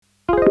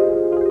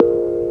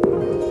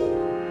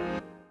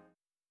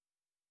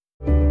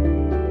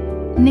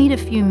Need a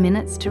few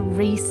minutes to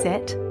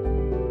reset?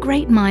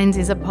 Great Minds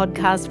is a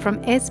podcast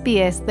from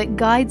SBS that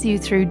guides you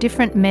through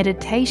different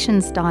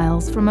meditation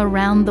styles from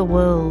around the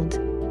world.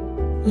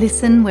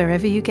 Listen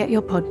wherever you get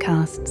your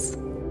podcasts.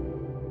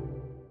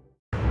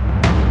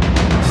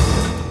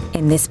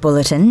 In this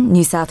bulletin,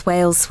 New South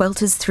Wales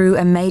swelters through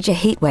a major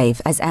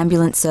heatwave as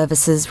ambulance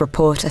services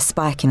report a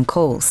spike in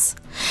calls.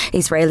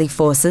 Israeli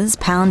forces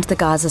pound the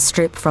Gaza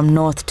Strip from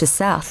north to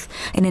south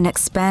in an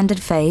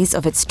expanded phase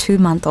of its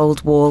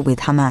 2-month-old war with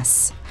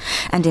Hamas.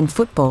 And in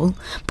football,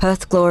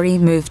 Perth Glory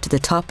moved to the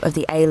top of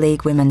the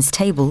A-League women's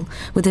table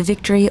with a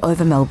victory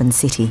over Melbourne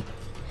City.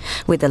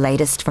 With the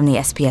latest from the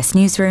SBS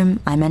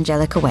newsroom, I'm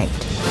Angelica Wade.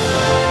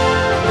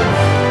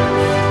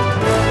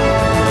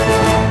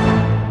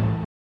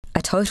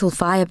 A total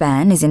fire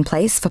ban is in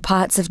place for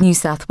parts of New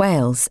South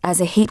Wales as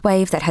a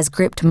heatwave that has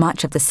gripped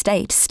much of the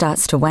state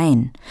starts to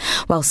wane,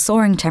 while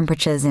soaring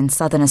temperatures in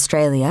southern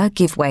Australia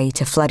give way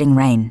to flooding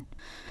rain.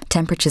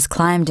 Temperatures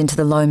climbed into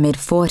the low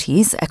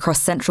mid-40s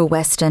across central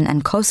western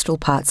and coastal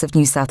parts of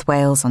New South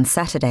Wales on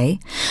Saturday,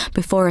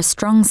 before a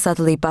strong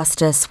southerly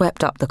buster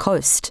swept up the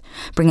coast,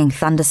 bringing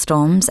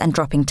thunderstorms and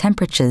dropping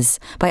temperatures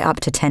by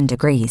up to 10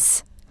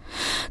 degrees.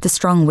 The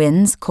strong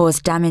winds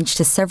caused damage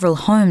to several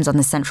homes on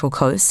the Central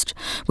Coast,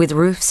 with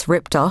roofs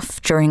ripped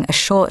off during a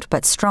short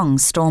but strong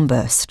storm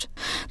burst.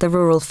 The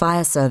Rural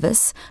Fire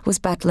Service was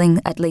battling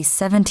at least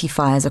 70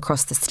 fires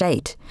across the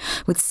state,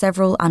 with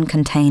several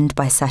uncontained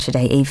by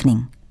Saturday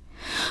evening.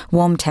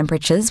 Warm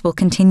temperatures will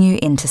continue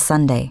into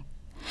Sunday.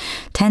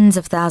 Tens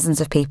of thousands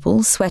of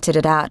people sweated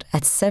it out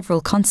at several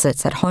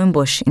concerts at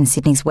Homebush in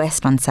Sydney's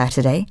west on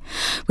Saturday,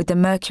 with the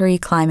mercury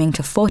climbing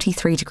to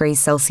 43 degrees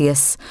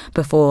Celsius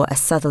before a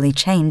southerly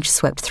change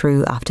swept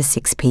through after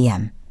 6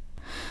 p.m.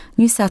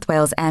 New South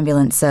Wales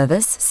Ambulance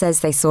Service says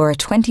they saw a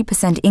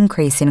 20%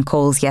 increase in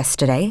calls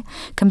yesterday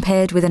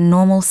compared with a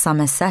normal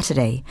summer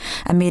Saturday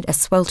amid a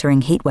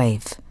sweltering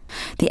heatwave.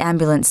 The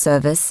ambulance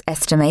service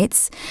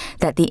estimates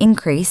that the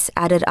increase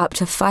added up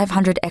to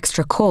 500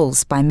 extra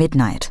calls by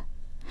midnight.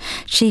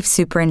 Chief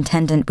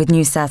Superintendent with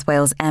New South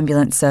Wales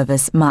Ambulance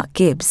Service, Mark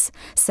Gibbs,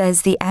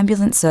 says the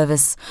ambulance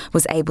service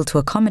was able to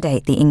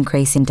accommodate the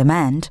increase in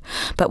demand,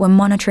 but were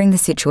monitoring the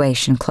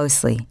situation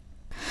closely.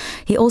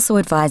 He also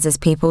advises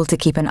people to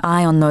keep an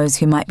eye on those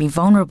who might be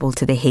vulnerable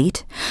to the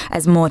heat,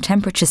 as more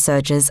temperature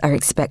surges are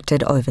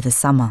expected over the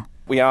summer.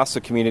 We ask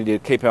the community to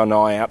keep an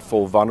eye out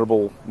for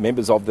vulnerable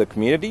members of the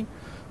community,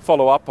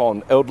 follow up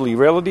on elderly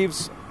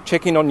relatives,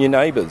 check in on your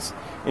neighbours,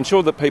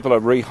 ensure that people are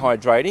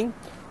rehydrating,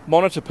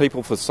 monitor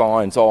people for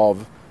signs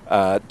of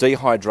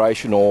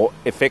dehydration or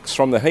effects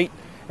from the heat,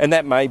 and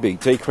that may be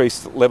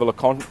decreased level of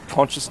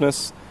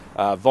consciousness,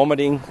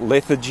 vomiting,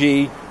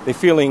 lethargy, they're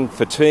feeling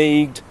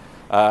fatigued,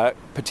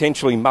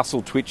 potentially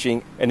muscle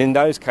twitching, and in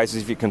those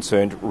cases, if you're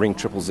concerned, ring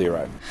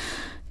 000.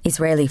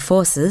 Israeli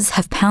forces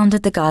have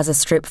pounded the Gaza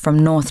Strip from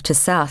north to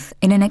south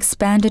in an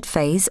expanded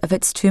phase of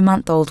its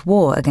 2-month-old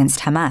war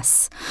against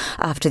Hamas,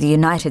 after the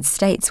United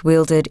States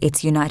wielded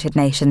its United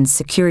Nations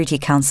Security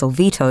Council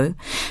veto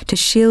to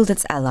shield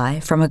its ally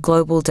from a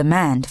global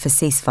demand for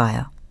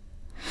ceasefire.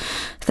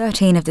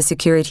 13 of the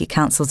Security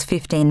Council's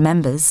 15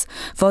 members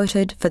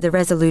voted for the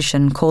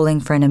resolution calling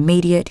for an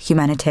immediate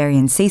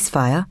humanitarian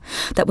ceasefire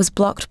that was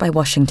blocked by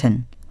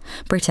Washington.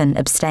 Britain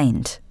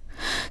abstained.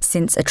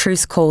 Since a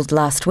truce called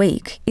last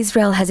week,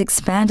 Israel has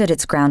expanded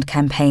its ground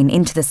campaign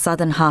into the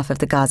southern half of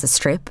the Gaza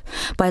Strip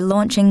by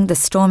launching the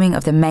storming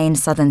of the main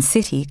southern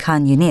city,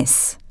 Khan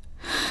Yunis.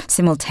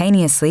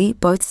 Simultaneously,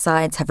 both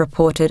sides have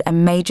reported a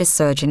major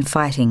surge in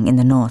fighting in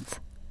the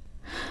north.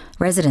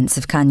 Residents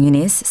of Khan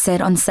Yunis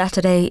said on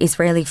Saturday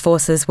Israeli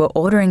forces were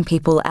ordering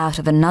people out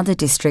of another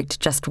district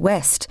just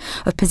west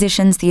of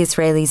positions the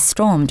Israelis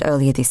stormed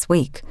earlier this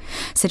week,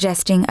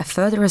 suggesting a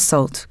further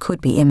assault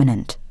could be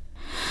imminent.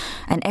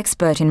 An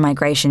expert in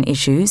migration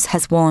issues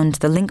has warned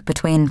the link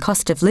between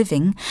cost of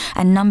living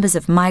and numbers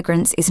of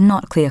migrants is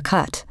not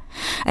clear-cut,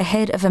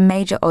 ahead of a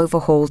major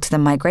overhaul to the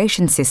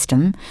migration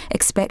system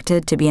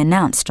expected to be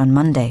announced on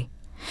Monday.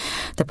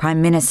 The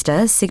Prime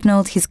Minister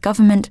signalled his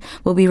government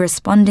will be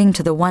responding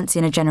to the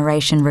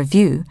once-in-a-generation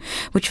review,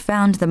 which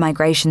found the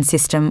migration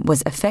system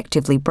was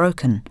effectively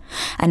broken,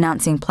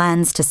 announcing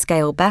plans to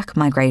scale back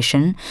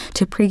migration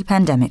to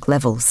pre-pandemic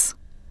levels.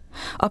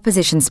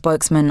 Opposition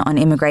spokesman on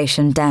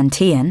immigration Dan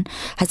Tehan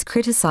has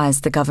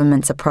criticised the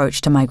government's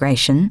approach to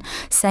migration,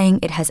 saying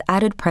it has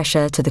added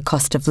pressure to the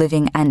cost of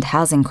living and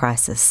housing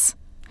crisis.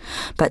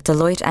 But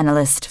Deloitte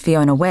analyst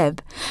Fiona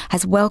Webb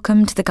has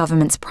welcomed the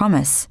government's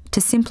promise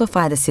to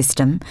simplify the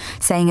system,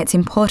 saying it's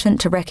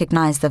important to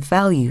recognise the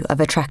value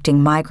of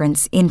attracting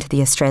migrants into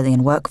the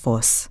Australian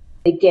workforce.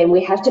 Again,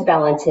 we have to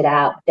balance it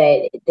out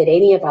that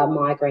any of our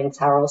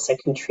migrants are also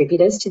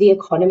contributors to the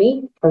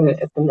economy from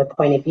the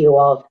point of view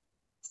of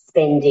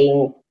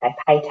spending, they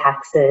pay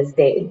taxes,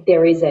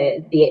 there is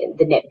the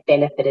net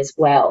benefit as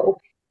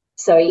well.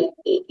 So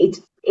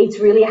it's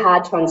really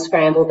hard to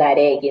unscramble that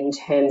egg in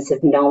terms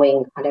of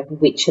knowing kind of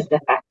which of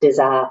the factors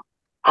are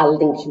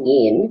linking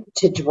in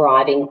to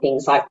driving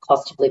things like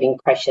cost of living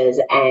pressures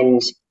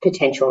and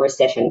potential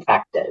recession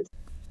factors.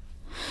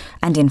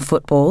 And in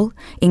football,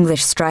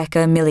 English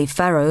striker Millie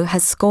Farrow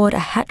has scored a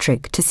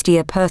hat-trick to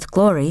steer Perth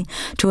Glory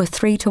to a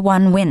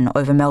 3-1 win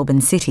over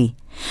Melbourne City,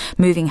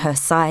 moving her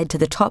side to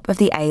the top of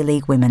the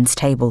A-League women's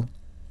table.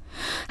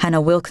 Hannah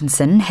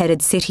Wilkinson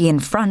headed City in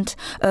front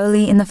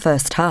early in the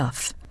first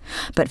half,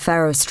 but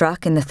Farrow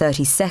struck in the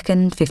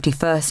 32nd,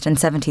 51st and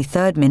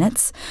 73rd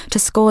minutes to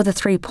score the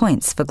 3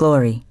 points for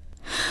Glory.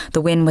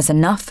 The win was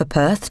enough for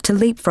Perth to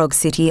leapfrog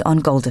City on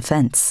goal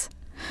defence.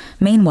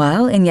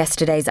 Meanwhile, in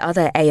yesterday's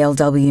other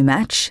ALW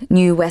match,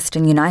 new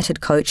Western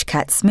United coach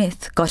Kat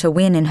Smith got a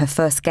win in her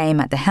first game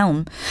at the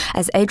helm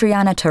as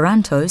Adriana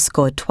Taranto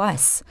scored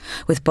twice,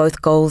 with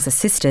both goals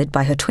assisted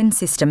by her twin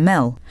sister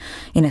Mel,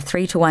 in a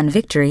 3-1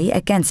 victory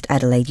against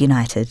Adelaide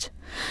United.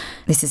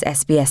 This is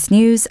SBS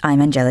News,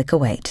 I'm Angelica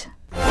Waite.